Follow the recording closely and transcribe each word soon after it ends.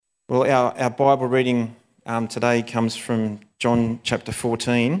Well, our Bible reading today comes from John chapter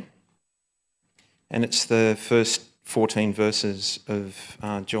 14, and it's the first 14 verses of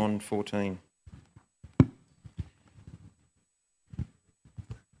John 14.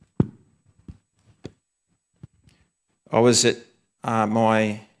 I was at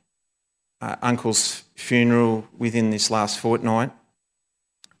my uncle's funeral within this last fortnight,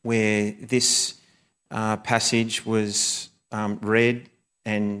 where this passage was read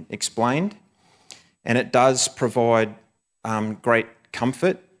and explained, and it does provide great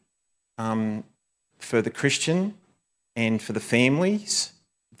comfort for the Christian and for the families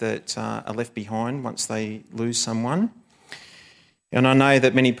that are left behind once they lose someone. And I know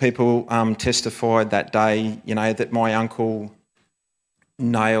that many people testified that day, that my uncle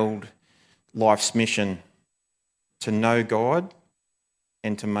nailed life's mission to know God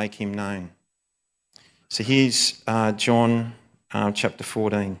and to make him known. So here's John chapter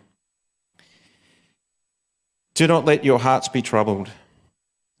 14. Do not let your hearts be troubled.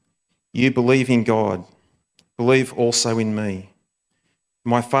 You believe in God. Believe also in me.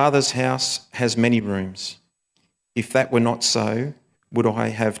 My Father's house has many rooms. If that were not so, would I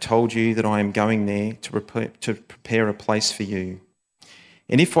have told you that I am going there to prepare a place for you?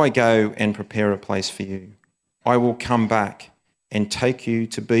 And if I go and prepare a place for you, I will come back and take you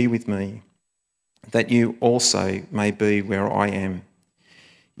to be with me, that you also may be where I am.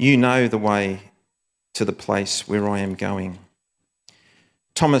 You know the way to the place where I am going.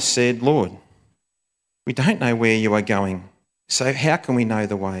 Thomas said, Lord, we don't know where you are going, so how can we know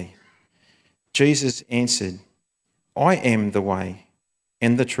the way? Jesus answered, I am the way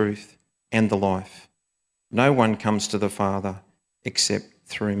and the truth and the life. No one comes to the Father except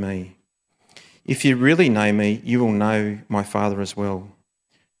through me. If you really know me, you will know my Father as well.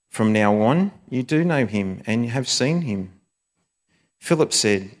 From now on, you do know him and you have seen him. Philip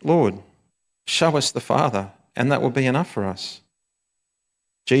said, Lord, show us the Father, and that will be enough for us.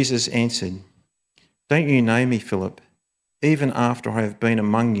 Jesus answered, Don't you know me, Philip, even after I have been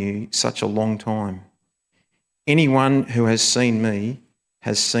among you such a long time? Anyone who has seen me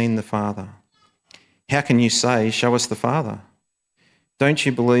has seen the Father. How can you say, show us the Father? Don't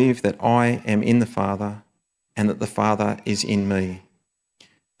you believe that I am in the Father and that the Father is in me?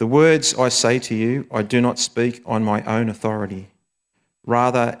 The words I say to you, I do not speak on my own authority.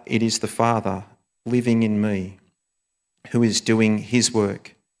 Rather, it is the Father living in me who is doing his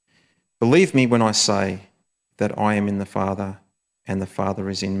work. Believe me when I say that I am in the Father and the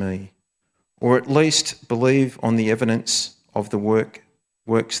Father is in me. Or at least believe on the evidence of the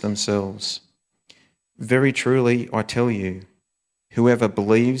works themselves. Very truly, I tell you, whoever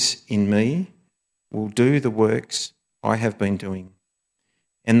believes in me will do the works I have been doing.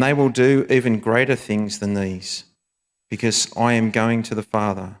 And they will do even greater things than these, because I am going to the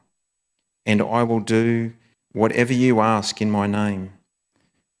Father, and I will do whatever you ask in my name,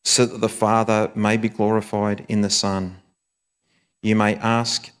 so that the Father may be glorified in the Son. You may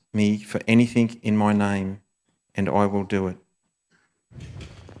ask me for anything in my name, and I will do it.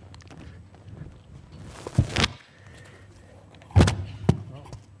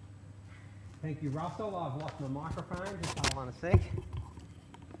 Thank you, Russell. I've lost my microphone. Just hold on a sec.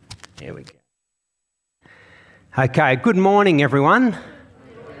 There we go. Okay, good morning, everyone.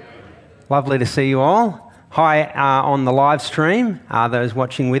 Lovely to see you all. Hi on the live stream, those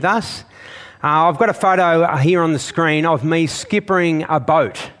watching with us. I've got a photo here on the screen of me skippering a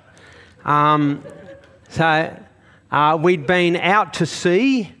boat. We'd been out to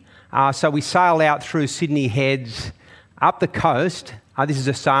sea, so we sailed out through Sydney Heads, up the coast. This is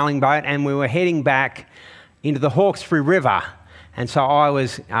a sailing boat, and we were heading back into the Hawkesbury River. And so I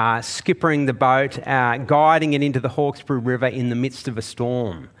was skippering the boat, guiding it into the Hawkesbury River in the midst of a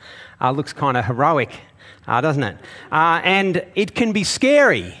storm. Looks kind of heroic, doesn't it? And it can be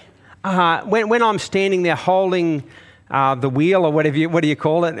scary. When I'm standing there holding the wheel, or what do you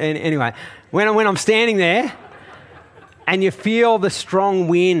call it? Anyway, when I'm standing there and you feel the strong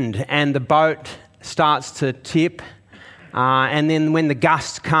wind and the boat starts to tip, and then when the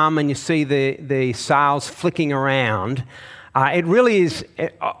gusts come and you see the sails flicking around, it really is,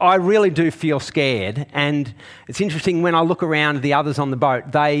 I really do feel scared. And it's interesting, when I look around the others on the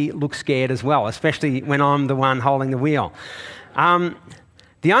boat, they look scared as well, especially when I'm the one holding the wheel.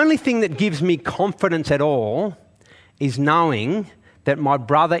 The only thing that gives me confidence at all is knowing that my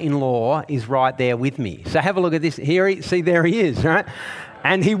brother-in-law is right there with me. So have a look at this. Here, see, there he is, right?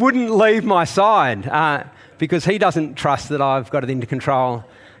 And he wouldn't leave my side because he doesn't trust that I've got it into control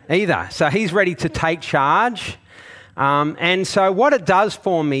either. So he's ready to take charge. And so what it does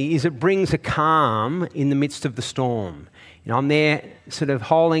for me is it brings a calm in the midst of the storm. I'm there sort of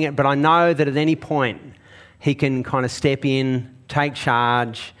holding it, but I know that at any point he can kind of step in, take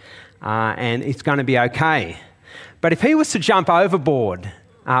charge, and it's going to be okay. But if he was to jump overboard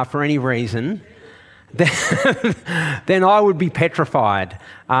for any reason, then I would be petrified,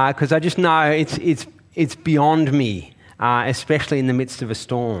 because I just know it's beyond me, especially in the midst of a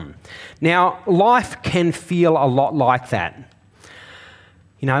storm. Now, life can feel a lot like that.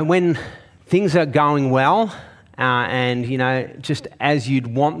 When things are going well, and just as you'd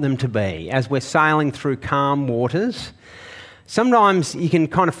want them to be, as we're sailing through calm waters, sometimes you can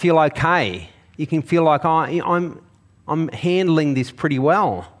kind of feel okay. You can feel like, I'm handling this pretty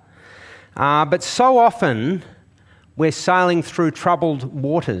well. But so often we're sailing through troubled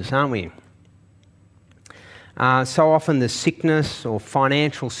waters, aren't we? So often there's sickness or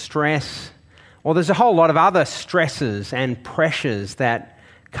financial stress, or there's a whole lot of other stresses and pressures that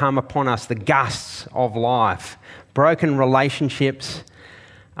come upon us, the gusts of life, broken relationships,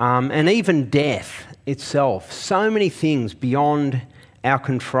 and even death itself. So many things beyond our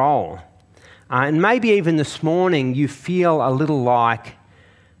control. And maybe even this morning you feel a little like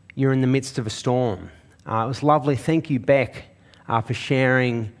you're in the midst of a storm. It was lovely. Thank you, Beck, for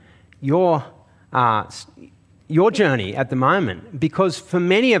sharing your journey at the moment, because for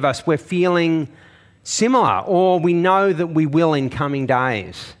many of us we're feeling similar, or we know that we will in coming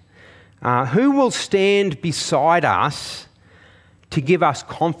days. Who will stand beside us to give us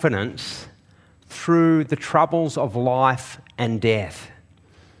confidence through the troubles of life and death,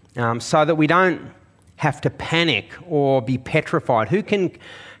 so that we don't have to panic or be petrified? Who can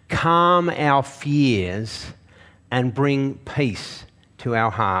calm our fears and bring peace to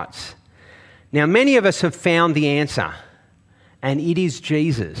our hearts? Now, many of us have found the answer, and it is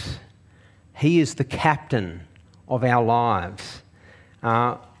Jesus. He is the captain of our lives.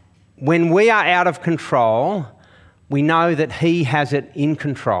 When we are out of control, we know that He has it in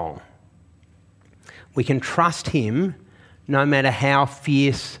control. We can trust Him no matter how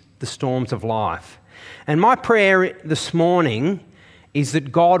fierce the storms of life. And my prayer this morning is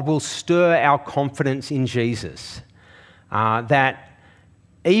that God will stir our confidence in Jesus, that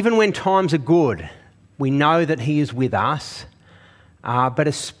even when times are good, we know that He is with us, but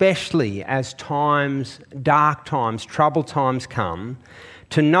especially as dark times, troubled times come,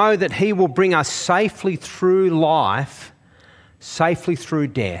 to know that He will bring us safely through life, safely through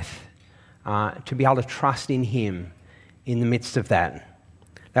death, to be able to trust in Him in the midst of that.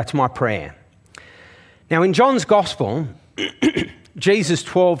 That's my prayer. Now, in John's Gospel, Jesus'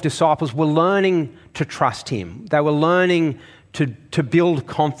 12 disciples were learning to trust Him. They were learning to build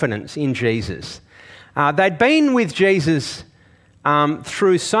confidence in Jesus. They'd been with Jesus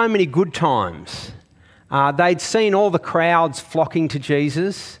through so many good times. They'd seen all the crowds flocking to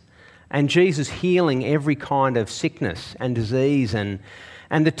Jesus, and Jesus healing every kind of sickness and disease, and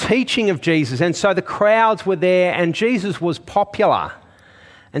the teaching of Jesus. And so the crowds were there, and Jesus was popular.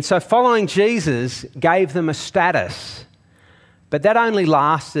 And so following Jesus gave them a status, but that only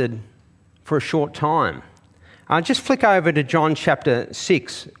lasted for a short time. Just flick over to John chapter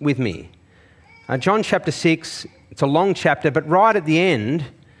 6 with me. John chapter 6, it's a long chapter, but right at the end,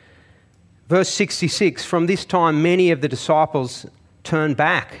 verse 66, from this time many of the disciples turned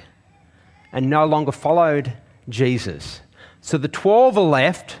back and no longer followed Jesus. So the 12 are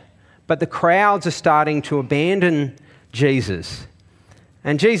left, but the crowds are starting to abandon Jesus.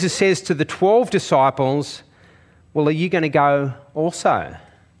 And Jesus says to the 12 disciples, well, are you going to go also?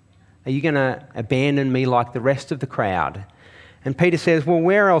 Are you going to abandon me like the rest of the crowd? And Peter says, well,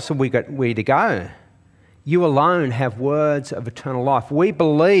 where else are we to go? You alone have words of eternal life. We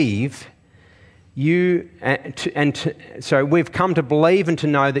believe you, so we've come to believe and to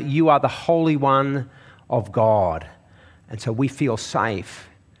know that you are the Holy One of God. And so we feel safe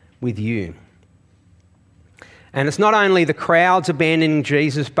with you. And it's not only the crowds abandoning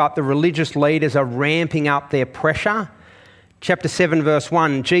Jesus, but the religious leaders are ramping up their pressure. Chapter 7, verse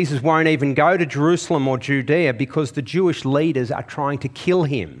 1, Jesus won't even go to Jerusalem or Judea because the Jewish leaders are trying to kill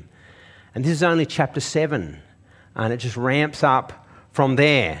Him. And this is only chapter 7, and it just ramps up from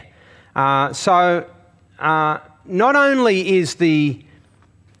there. Not only is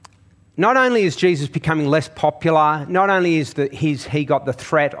Jesus becoming less popular, not only is he got the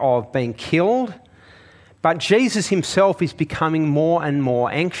threat of being killed, but Jesus Himself is becoming more and more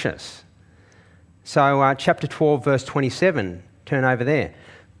anxious. So chapter 12, verse 27, turn over there.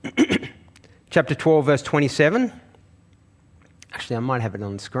 Chapter 12, verse 27. Actually, I might have it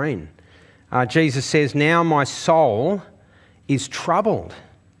on the screen. Jesus says, now my soul is troubled.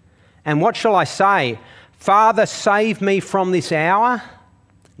 And what shall I say? Father, save me from this hour?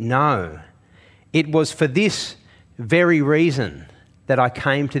 No. It was for this very reason that I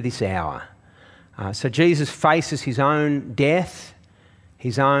came to this hour. So Jesus faces his own death,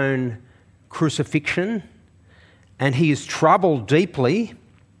 his own crucifixion, and he is troubled deeply,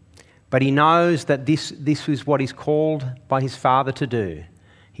 but he knows that this is what he's called by his Father to do.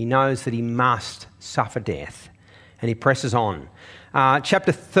 He knows that he must suffer death, and he presses on.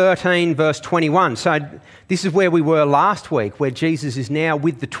 Chapter 13, verse 21. So this is where we were last week, where Jesus is now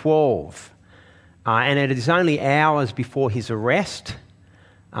with the 12. And it is only hours before his arrest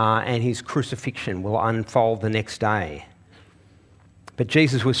and his crucifixion will unfold the next day. But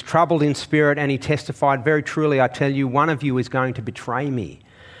Jesus was troubled in spirit and he testified, "Very truly, I tell you, one of you is going to betray me."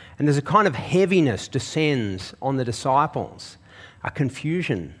 And there's a kind of heaviness descends on the disciples, a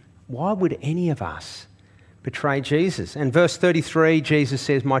confusion. Why would any of us betray Jesus? And verse 33, Jesus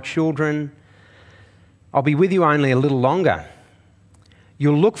says, "My children, I'll be with you only a little longer.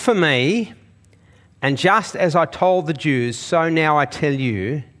 You'll look for me, and just as I told the Jews, so now I tell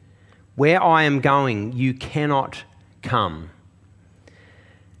you, where I am going, you cannot come."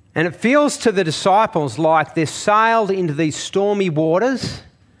 And it feels to the disciples like they've sailed into these stormy waters.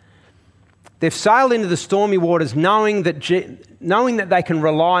 They've sailed into the stormy waters knowing that they can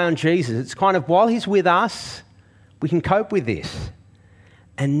rely on Jesus. It's kind of, while he's with us, we can cope with this.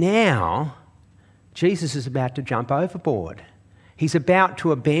 And now, Jesus is about to jump overboard. He's about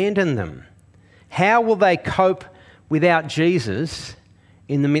to abandon them. How will they cope without Jesus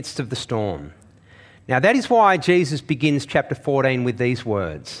in the midst of the storm? Now, that is why Jesus begins chapter 14 with these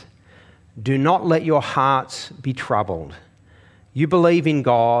words: "Do not let your hearts be troubled. You believe in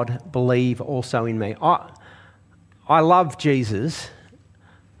God, believe also in me." I love Jesus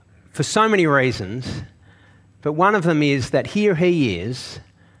for so many reasons, but one of them is that here he is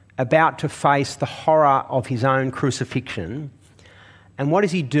about to face the horror of his own crucifixion. And what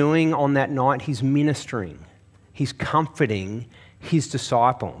is he doing on that night? He's ministering. He's comforting his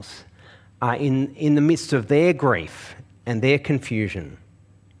disciples in the midst of their grief and their confusion.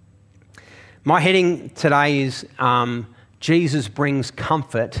 My heading today is Jesus brings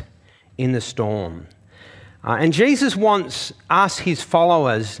comfort in the storm. And Jesus wants us, his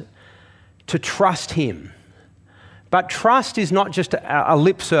followers, to trust him. But trust is not just a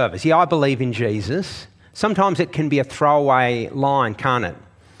lip service. Yeah, I believe in Jesus. Sometimes it can be a throwaway line, can't it?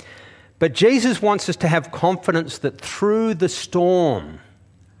 But Jesus wants us to have confidence that through the storm,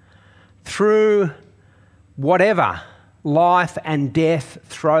 through whatever life and death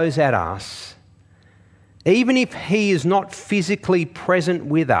throws at us, even if he is not physically present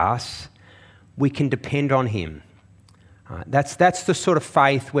with us, we can depend on him. That's the sort of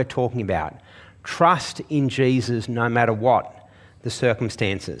faith we're talking about. Trust in Jesus no matter what the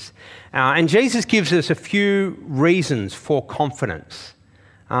circumstances. And Jesus gives us a few reasons for confidence.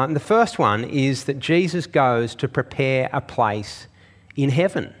 The first one is that Jesus goes to prepare a place in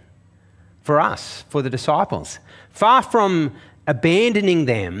heaven for us, for the disciples. Far from abandoning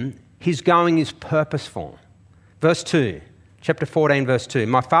them, his going is purposeful. Verse 2, chapter 14, verse 2,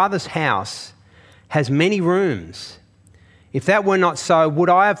 "My Father's house has many rooms. If that were not so, would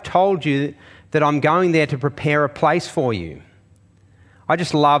I have told you that I'm going there to prepare a place for you?" I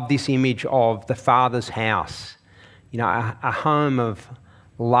just love this image of the Father's house, a home of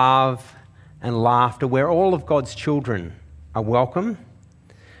love and laughter where all of God's children are welcome.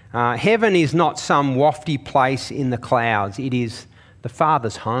 Heaven is not some wafty place in the clouds. It is the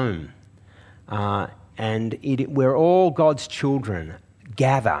Father's home. Where all God's children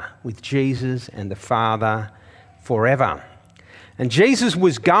gather with Jesus and the Father forever. And Jesus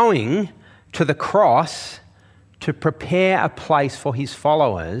was going to the cross to prepare a place for his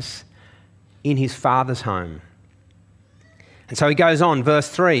followers in his Father's home. And so he goes on, verse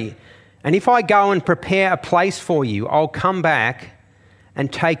 3, "And if I go and prepare a place for you, I'll come back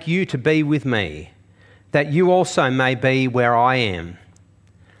and take you to be with me, that you also may be where I am."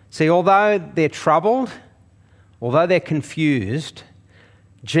 See, although they're troubled, although they're confused,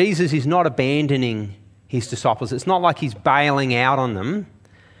 Jesus is not abandoning his disciples. It's not like he's bailing out on them.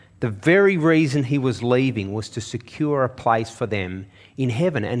 The very reason he was leaving was to secure a place for them in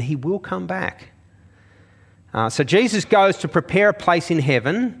heaven, and he will come back. So Jesus goes to prepare a place in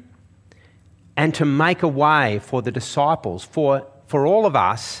heaven and to make a way for the disciples, for all of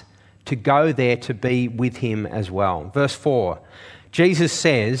us to go there to be with him as well. Verse 4, Jesus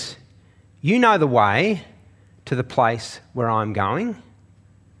says, "You know the way to the place where I'm going."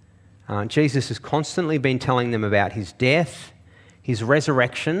 Jesus has constantly been telling them about his death, his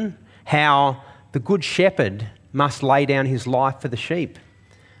resurrection, how the good shepherd must lay down his life for the sheep.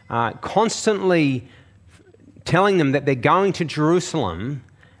 Constantly telling them that they're going to Jerusalem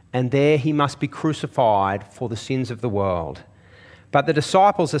and there he must be crucified for the sins of the world. But the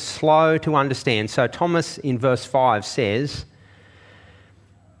disciples are slow to understand. So Thomas in verse 5 says,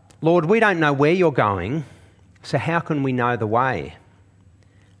 Lord, we don't know where you're going, so how can we know the way?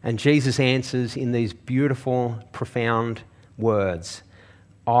 And Jesus answers in these beautiful, profound words,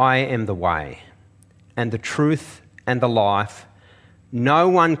 I am the way, and the truth, and the life. No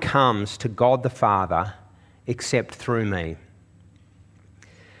one comes to God the Father except through me.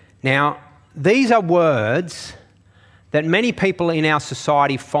 Now, these are words that many people in our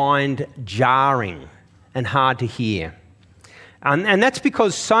society find jarring and hard to hear. And that's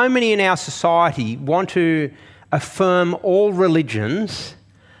because so many in our society want to affirm all religions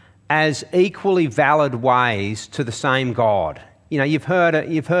as equally valid ways to the same God. You know, you've heard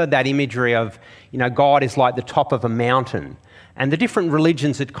that imagery of, you know, God is like the top of a mountain, and the different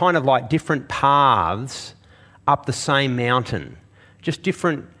religions are kind of like different paths up the same mountain, just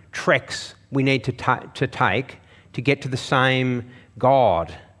different treks we need to take to get to the same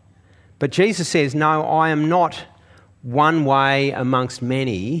God. But Jesus says, no, I am not one way amongst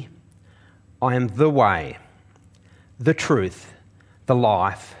many. I am the way, the truth, the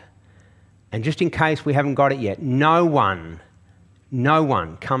life. And just in case we haven't got it yet, no one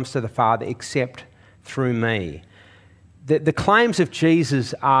comes to the Father except through me. The claims of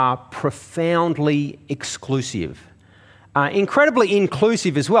Jesus are profoundly exclusive, incredibly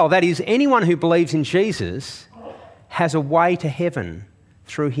inclusive as well. That is, anyone who believes in Jesus has a way to heaven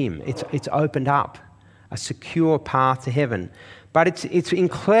through him. It's opened up, a secure path to heaven. But it's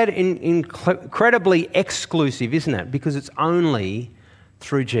incredibly exclusive, isn't it? Because it's only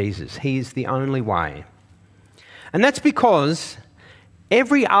through Jesus. He is the only way. And that's because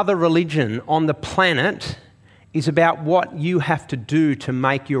every other religion on the planet is about what you have to do to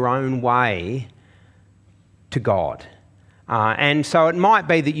make your own way to God. And so it might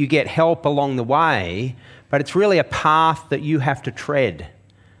be that you get help along the way, but it's really a path that you have to tread.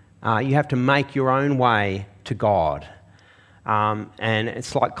 You have to make your own way to God. And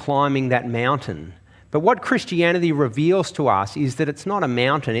it's like climbing that mountain. But what Christianity reveals to us is that it's not a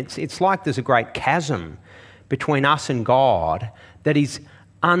mountain. It's like there's a great chasm between us and God that is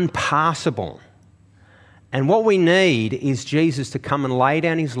unpassable. And what we need is Jesus to come and lay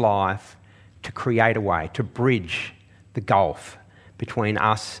down his life to create a way, to bridge the gulf between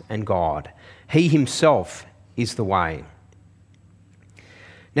us and God. He himself is the way.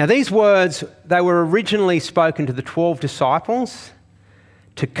 Now, these words, they were originally spoken to the 12 disciples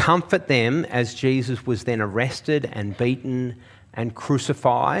to comfort them as Jesus was then arrested and beaten and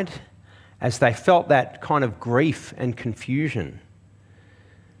crucified, as they felt that kind of grief and confusion.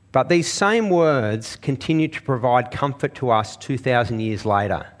 But these same words continue to provide comfort to us 2,000 years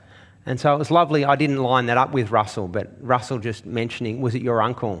later. And so it was lovely. I didn't line that up with Russell, but Russell just mentioning, was it your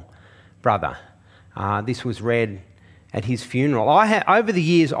uncle, brother? This was read at his funeral. Over the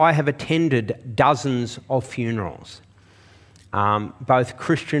years, I have attended dozens of funerals, both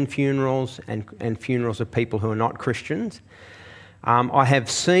Christian funerals and funerals of people who are not Christians. I have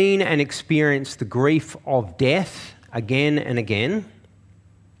seen and experienced the grief of death again and again.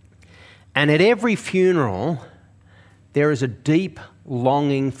 And at every funeral, there is a deep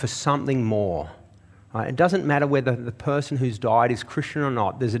longing for something more. It doesn't matter whether the person who's died is Christian or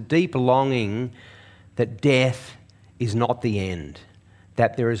not. There's a deep longing that death is not the end,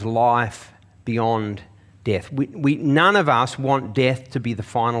 that there is life beyond death. None of us want death to be the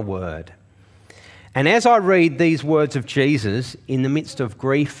final word. And as I read these words of Jesus in the midst of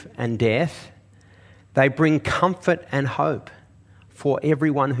grief and death, they bring comfort and hope for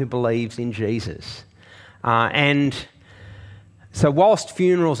everyone who believes in Jesus. And so whilst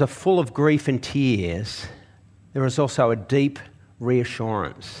funerals are full of grief and tears, there is also a deep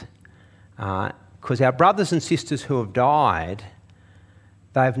reassurance. Because our brothers and sisters who have died,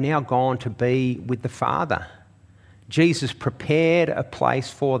 they have now gone to be with the Father. Jesus prepared a place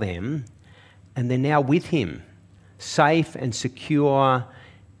for them, and they're now with him, safe and secure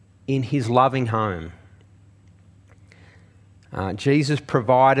in his loving home. Jesus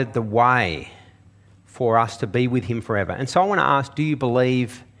provided the way for us to be with him forever. And so I want to ask, do you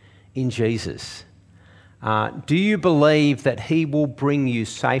believe in Jesus? Do you believe that he will bring you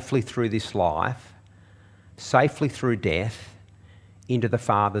safely through this life, safely through death, into the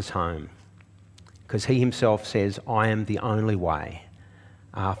Father's home? Because he himself says, I am the only way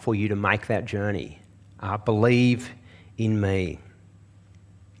for you to make that journey. Believe in me.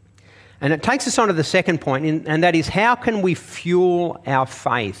 And it takes us on to the second point, and that is, how can we fuel our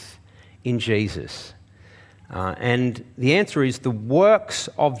faith in Jesus? And the answer is, the works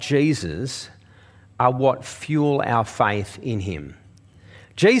of Jesus are what fuel our faith in him.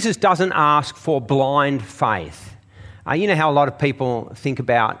 Jesus doesn't ask for blind faith. You know how a lot of people think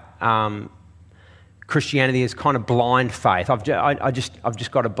about Christianity as kind of blind faith. I've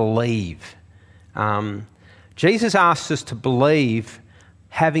just got to believe. Jesus asks us to believe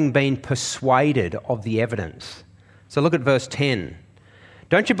having been persuaded of the evidence. So look at verse 10.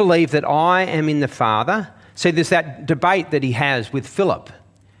 Don't you believe that I am in the Father? See, there's that debate that he has with Philip.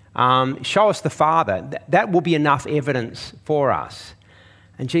 Show us the Father. That will be enough evidence for us.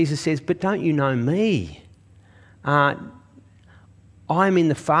 And Jesus says, but don't you know me? I am in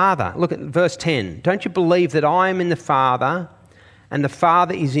the Father. Look at verse 10. Don't you believe that I am in the Father and the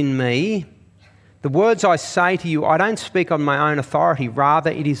Father is in me? The words I say to you, I don't speak on my own authority. Rather,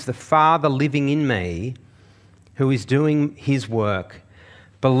 it is the Father living in me who is doing his work.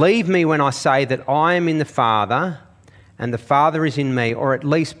 Believe me when I say that I am in the Father and the Father is in me, or at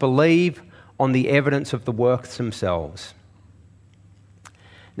least believe on the evidence of the works themselves.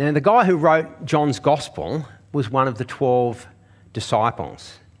 Now, the guy who wrote John's Gospel was one of the 12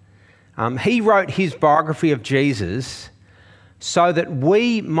 disciples. He wrote his biography of Jesus so that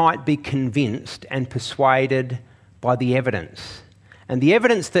we might be convinced and persuaded by the evidence. And the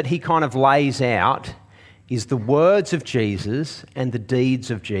evidence that he kind of lays out is the words of Jesus and the deeds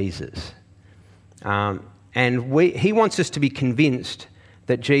of Jesus. He wants us to be convinced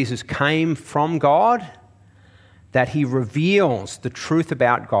that Jesus came from God, that he reveals the truth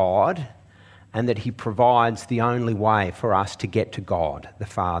about God, and that he provides the only way for us to get to God, the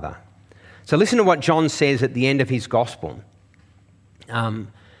Father. So listen to what John says at the end of his gospel.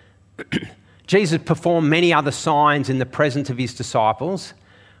 Jesus performed many other signs in the presence of his disciples,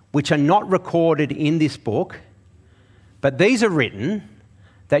 which are not recorded in this book, but these are written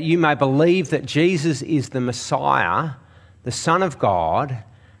that you may believe that Jesus is the Messiah, the Son of God,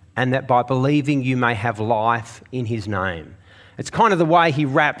 and that by believing you may have life in his name. It's kind of the way he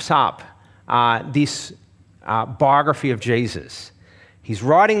wraps up this biography of Jesus. He's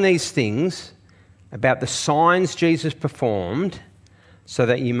writing these things about the signs Jesus performed so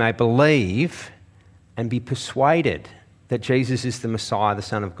that you may believe and be persuaded that Jesus is the Messiah, the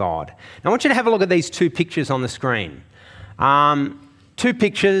Son of God. Now I want you to have a look at these two pictures on the screen. Two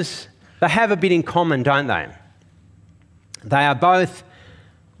pictures, they have a bit in common, don't they? They are both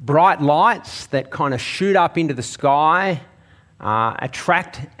bright lights that kind of shoot up into the sky,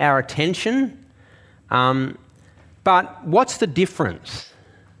 attract our attention. But what's the difference?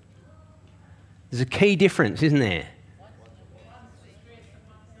 There's a key difference, isn't there?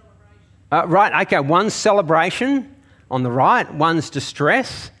 Right, okay, one's celebration on the right, one's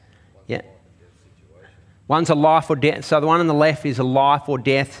distress. Yeah. One's a life or death. So the one on the left is a life or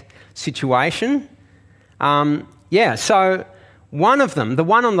death situation. So one of them, the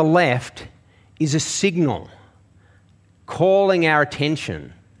one on the left, is a signal calling our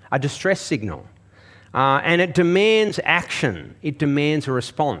attention, a distress signal. And it demands action. It demands a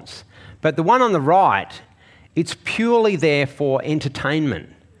response. But the one on the right, it's purely there for entertainment.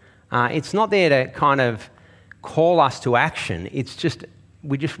 It's not there to kind of call us to action.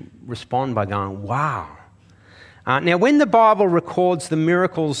 We just respond by going, wow. Now, when the Bible records the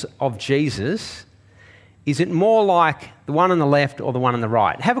miracles of Jesus, is it more like the one on the left or the one on the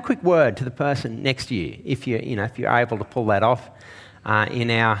right? Have a quick word to the person next to you if you're able to pull that off in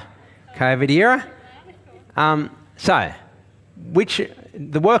our COVID era. The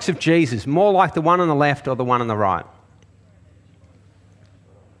works of Jesus, more like the one on the left or the one on the right?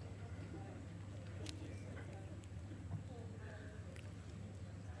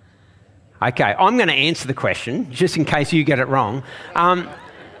 Okay, I'm going to answer the question, just in case you get it wrong.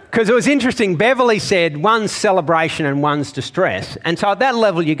 Because it was interesting, Beverly said one's celebration and one's distress. And so at that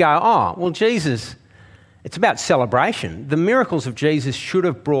level you go, oh, well, Jesus, it's about celebration. The miracles of Jesus should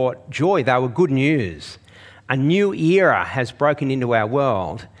have brought joy. They were good news. A new era has broken into our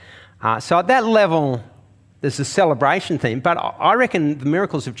world. So at that level, there's a celebration theme. But I reckon the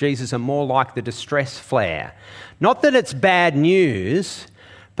miracles of Jesus are more like the distress flare. Not that it's bad news,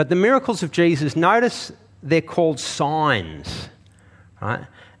 but the miracles of Jesus, notice they're called signs, right?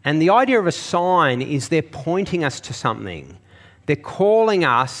 And the idea of a sign is they're pointing us to something. They're calling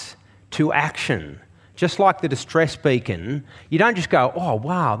us to action. Just like the distress beacon, you don't just go, oh,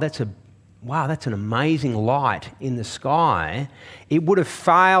 wow, that's an amazing light in the sky. It would have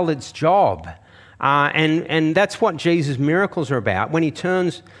failed its job. And that's what Jesus' miracles are about. When he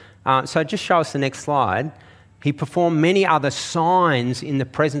turns, so just show us the next slide. He performed many other signs in the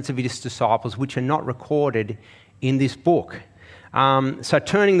presence of his disciples, which are not recorded in this book. So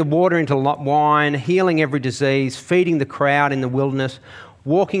turning the water into wine, healing every disease, feeding the crowd in the wilderness,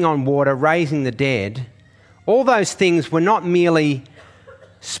 walking on water, raising the dead. All those things were not merely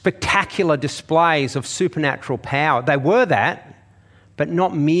spectacular displays of supernatural power. They were that, but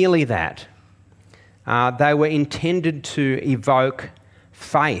not merely that. They were intended to evoke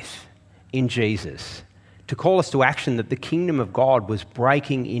faith in Jesus, to call us to action that the kingdom of God was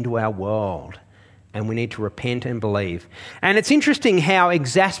breaking into our world and we need to repent and believe. And it's interesting how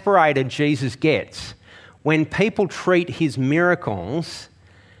exasperated Jesus gets when people treat his miracles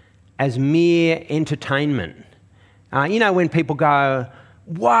as mere entertainment. When people go,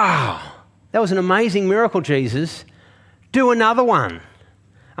 wow, that was an amazing miracle, Jesus. Do another one.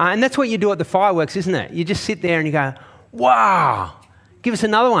 And that's what you do at the fireworks, isn't it? You just sit there and you go, wow, give us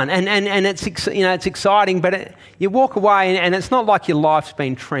another one. And it's exciting, but you walk away and it's not like your life's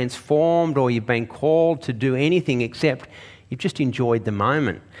been transformed or you've been called to do anything except you've just enjoyed the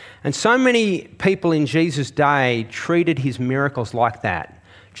moment. And so many people in Jesus' day treated his miracles like that,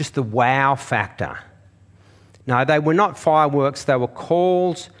 just the wow factor. No, they were not fireworks, they were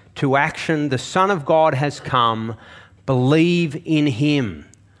calls to action. The Son of God has come. Believe in him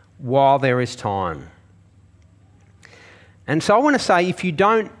while there is time. And so I want to say, if you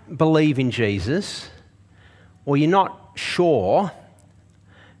don't believe in Jesus, or you're not sure,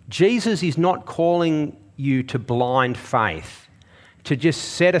 Jesus is not calling you to blind faith, to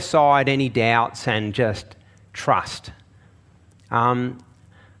just set aside any doubts and just trust.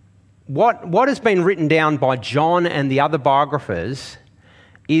 What has been written down by John and the other biographers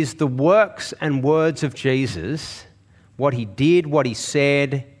is the works and words of Jesus, what he did, what he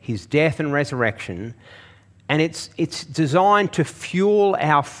said, his death and resurrection, and it's designed to fuel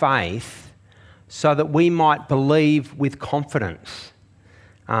our faith so that we might believe with confidence.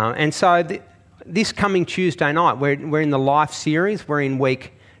 And so this coming Tuesday night, we're in the Life series, we're in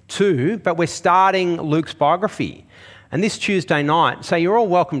week 2, but we're starting Luke's biography. And this Tuesday night, so you're all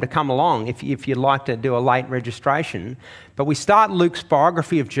welcome to come along if you'd like to do a late registration, but we start Luke's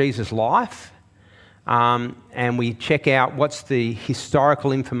biography of Jesus' life, and we check out what's the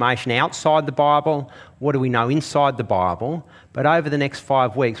historical information outside the Bible, what do we know inside the Bible. But over the next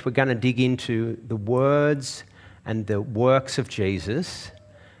 5 weeks, we're going to dig into the words and the works of Jesus,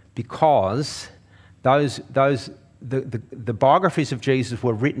 because the biographies of Jesus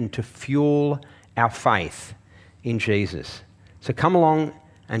were written to fuel our faith in Jesus. So come along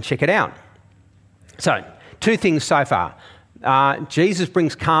and check it out. So, 2 things so far. Jesus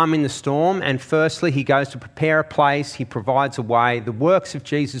brings calm in the storm, and firstly, he goes to prepare a place, he provides a way. The works of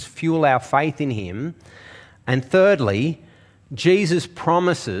Jesus fuel our faith in him. And thirdly, Jesus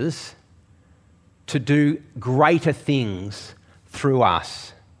promises to do greater things through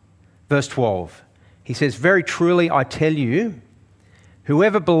us. Verse 12, he says, "Very truly I tell you,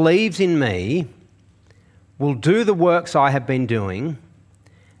 whoever believes in me will do the works I have been doing,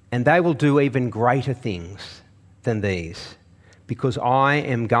 and they will do even greater things than these, because I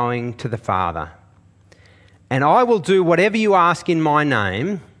am going to the Father. And I will do whatever you ask in my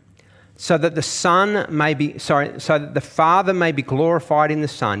name, so that the Father may be glorified in the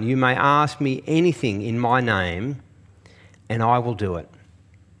Son. You may ask me anything in my name, and I will do it."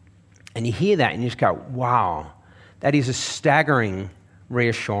 And you hear that and you just go, wow, that is a staggering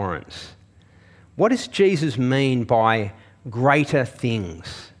reassurance. What does Jesus mean by greater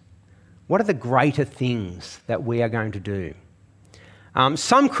things? What are the greater things that we are going to do?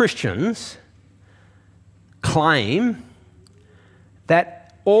 Some Christians claim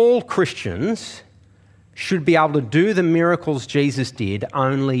that all Christians should be able to do the miracles Jesus did,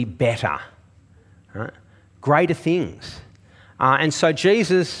 only better. Right? Greater things. And so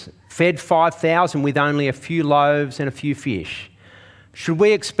Jesus fed 5,000 with only a few loaves and a few fish. Should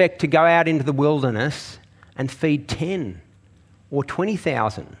we expect to go out into the wilderness and feed 10 or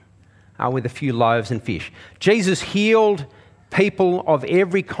 20,000 with a few loaves and fish? Jesus healed people of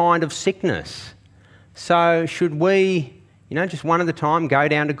every kind of sickness. So should we, just one at a time, go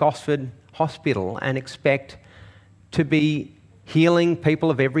down to Gosford Hospital and expect to be healing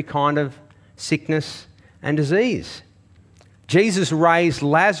people of every kind of sickness and disease? Jesus raised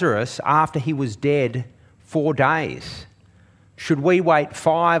Lazarus after he was dead 4 days. Should we wait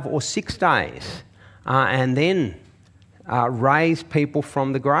 5 or 6 days and then raise people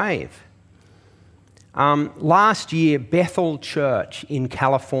from the grave? Last year, Bethel Church in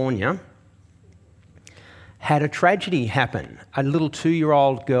California had a tragedy happen. A little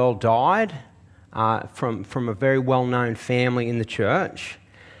 2-year-old girl died from a very well-known family in the church.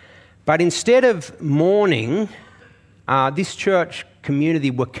 But instead of mourning, this church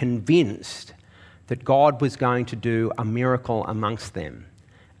community were convinced that God was going to do a miracle amongst them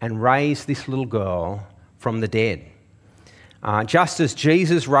and raise this little girl from the dead. Just as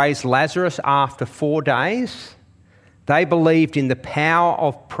Jesus raised Lazarus after 4 days, They believed in the power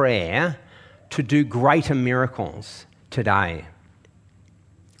of prayer to do greater miracles today.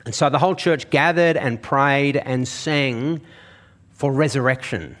 And so the whole church gathered and prayed and sang for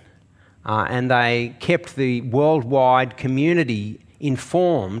resurrection. And they kept the worldwide community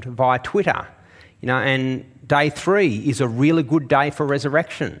informed via Twitter. And day 3 is a really good day for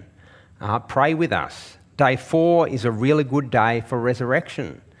resurrection. Pray with us. Day 4 is a really good day for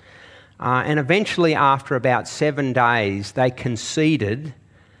resurrection. And eventually, after about 7 days, they conceded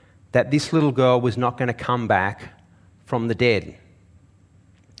that this little girl was not going to come back from the dead.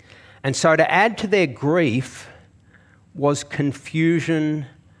 And so to add to their grief was confusion,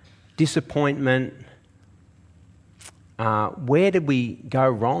 disappointment. Where did we go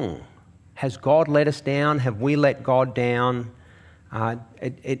wrong? Has God let us down? Have we let God down?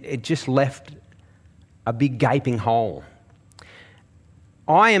 It just left a big gaping hole.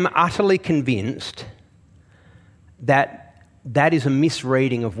 I am utterly convinced that that is a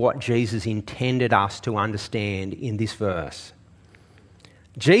misreading of what Jesus intended us to understand in this verse.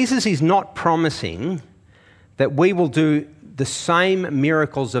 Jesus is not promising that we will do the same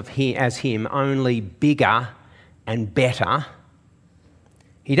miracles as him, only bigger and better.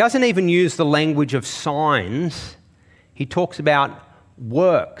 He doesn't even use the language of signs. He talks about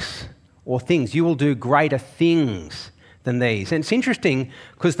works or things. You will do greater things than these. And it's interesting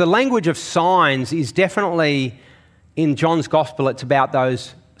because the language of signs is definitely, in John's Gospel, it's about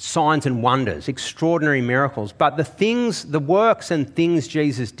those signs and wonders, extraordinary miracles. But the works and things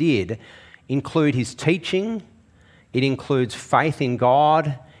Jesus did include his teaching. It includes faith in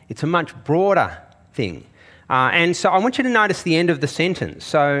God. It's a much broader thing. And so I want you to notice the end of the sentence.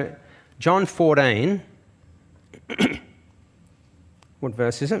 So John 14, what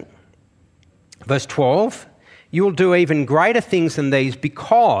verse is it? Verse 12, you will do even greater things than these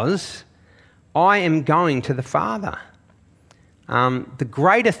because I am going to the Father. The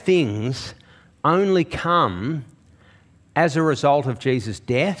greater things only come as a result of Jesus'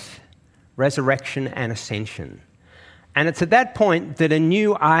 death, resurrection and ascension. And it's at that point that a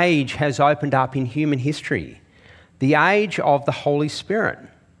new age has opened up in human history, the age of the Holy Spirit.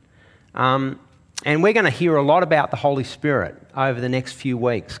 And we're going to hear a lot about the Holy Spirit over the next few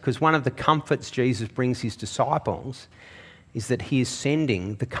weeks, because one of the comforts Jesus brings his disciples is that he is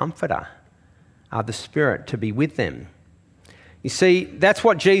sending the Comforter, the Spirit, to be with them. You see, that's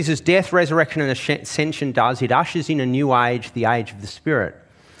what Jesus' death, resurrection and ascension does. It ushers in a new age, the age of the Spirit.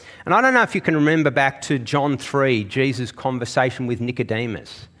 And I don't know if you can remember back to John 3, Jesus' conversation with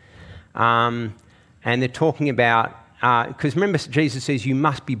Nicodemus. And they're talking about, because remember Jesus says you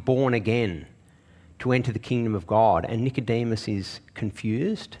must be born again to enter the kingdom of God. And Nicodemus is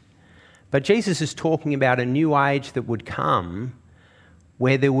confused. But Jesus is talking about a new age that would come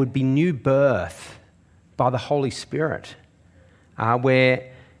where there would be new birth by the Holy Spirit.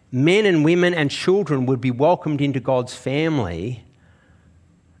 Where men and women and children would be welcomed into God's family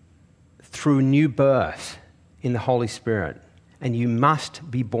through new birth in the Holy Spirit. And you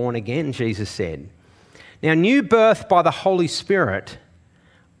must be born again, Jesus said. Now, new birth by the Holy Spirit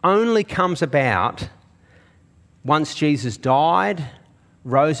only comes about once Jesus died,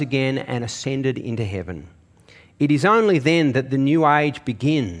 rose again, and ascended into heaven. It is only then that the new age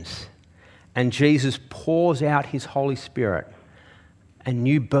begins and Jesus pours out his Holy Spirit. A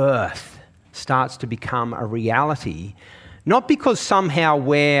new birth starts to become a reality, not because somehow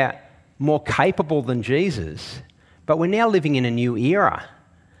we're more capable than Jesus, but we're now living in a new era.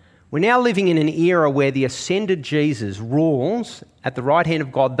 We're now living in an era where the ascended Jesus rules at the right hand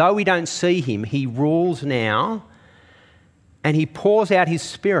of God. Though we don't see him, he rules now, and he pours out his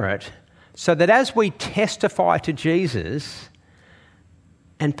Spirit so that as we testify to Jesus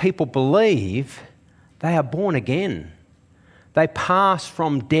and people believe, they are born again. They pass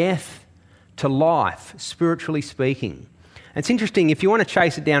from death to life, spiritually speaking. And it's interesting, if you want to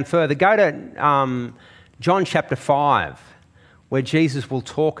chase it down further, go to John chapter 5, where Jesus will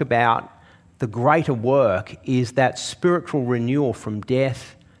talk about the greater work is that spiritual renewal from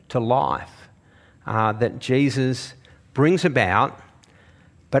death to life that Jesus brings about,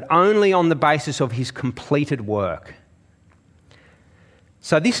 but only on the basis of his completed work.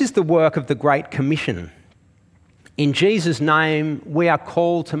 So this is the work of the Great Commission. In Jesus' name, we are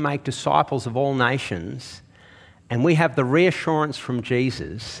called to make disciples of all nations, and we have the reassurance from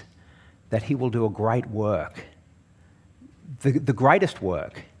Jesus that he will do a great work, the greatest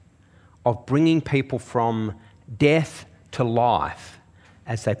work of bringing people from death to life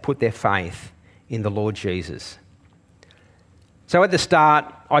as they put their faith in the Lord Jesus. So at the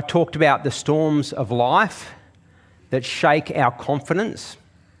start, I talked about the storms of life that shake our confidence.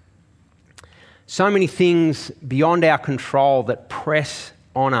 So many things beyond our control that press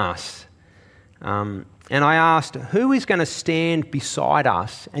on us. And I asked, who is going to stand beside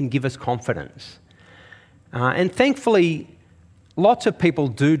us and give us confidence? And thankfully, lots of people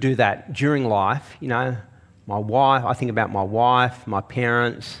do that during life. You know, my wife, I think about my wife, my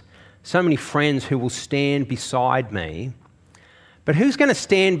parents, so many friends who will stand beside me. But who's going to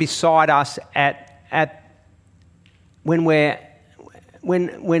stand beside us when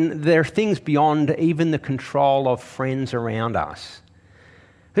there are things beyond even the control of friends around us?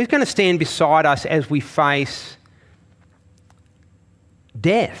 Who's going to stand beside us as we face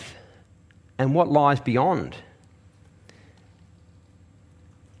death and what lies beyond?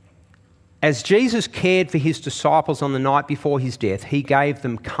 As Jesus cared for his disciples on the night before his death, he gave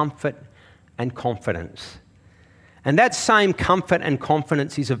them comfort and confidence. And that same comfort and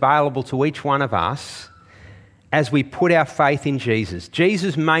confidence is available to each one of us as we put our faith in Jesus.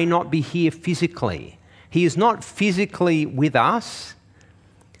 Jesus may not be here physically. He is not physically with us,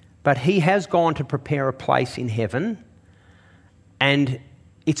 but he has gone to prepare a place in heaven, and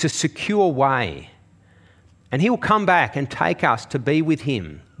it's a secure way. And he will come back and take us to be with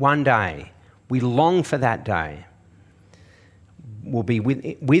him one day. We long for that day. We'll be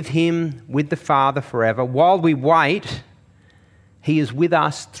with him, with the Father forever. While we wait, he is with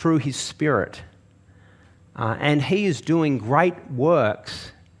us through his Spirit. And he is doing great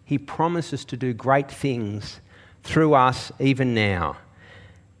works. He promises to do great things through us even now.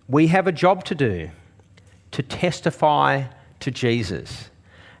 We have a job to do, to testify to Jesus.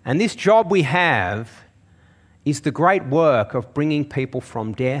 And this job we have is the great work of bringing people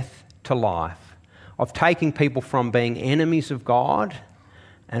from death to life, of taking people from being enemies of God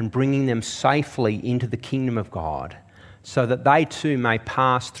and bringing them safely into the kingdom of God so that they too may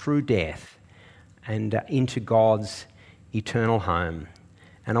pass through death and into God's eternal home.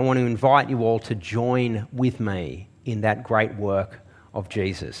 And I want to invite you all to join with me in that great work of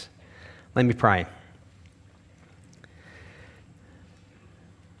Jesus. Let me pray.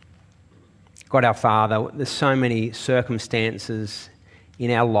 God our Father, there's so many circumstances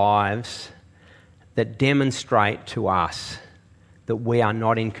in our lives that demonstrate to us that we are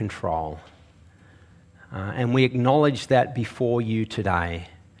not in control. And we acknowledge that before you today.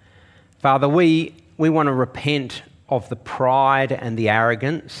 Father, we want to repent of the pride and the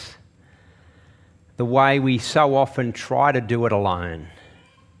arrogance, the way we so often try to do it alone,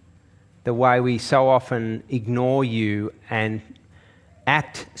 the way we so often ignore you and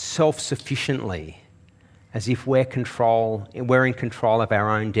act self-sufficiently as if we're in control of our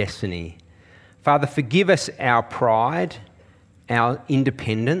own destiny. Father, forgive us our pride, our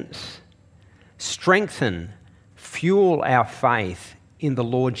independence. Strengthen, fuel our faith in the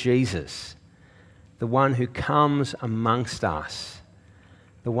Lord Jesus, the one who comes amongst us,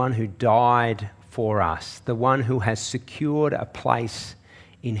 the one who died for us, the one who has secured a place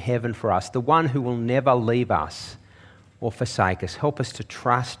in heaven for us, the one who will never leave us or forsake us. Help us to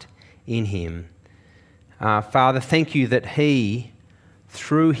trust in him. Father, thank you that he,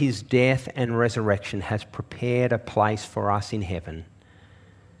 through his death and resurrection, has prepared a place for us in heaven.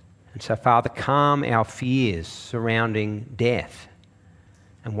 And so, Father, calm our fears surrounding death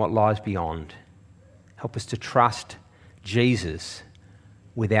and what lies beyond. Help us to trust Jesus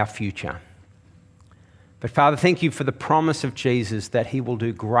with our future. But Father, thank you for the promise of Jesus that he will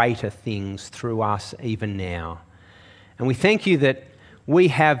do greater things through us even now. And we thank you that we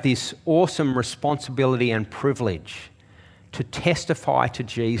have this awesome responsibility and privilege to testify to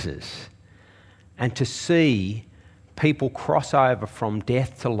Jesus and to see people cross over from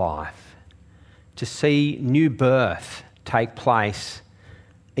death to life, to see new birth take place,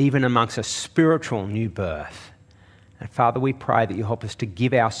 even amongst a spiritual new birth. And Father, we pray that you help us to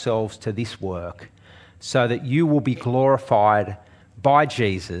give ourselves to this work so that you will be glorified by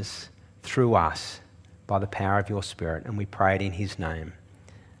Jesus through us by the power of your Spirit. And we pray it in his name.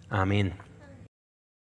 Amen.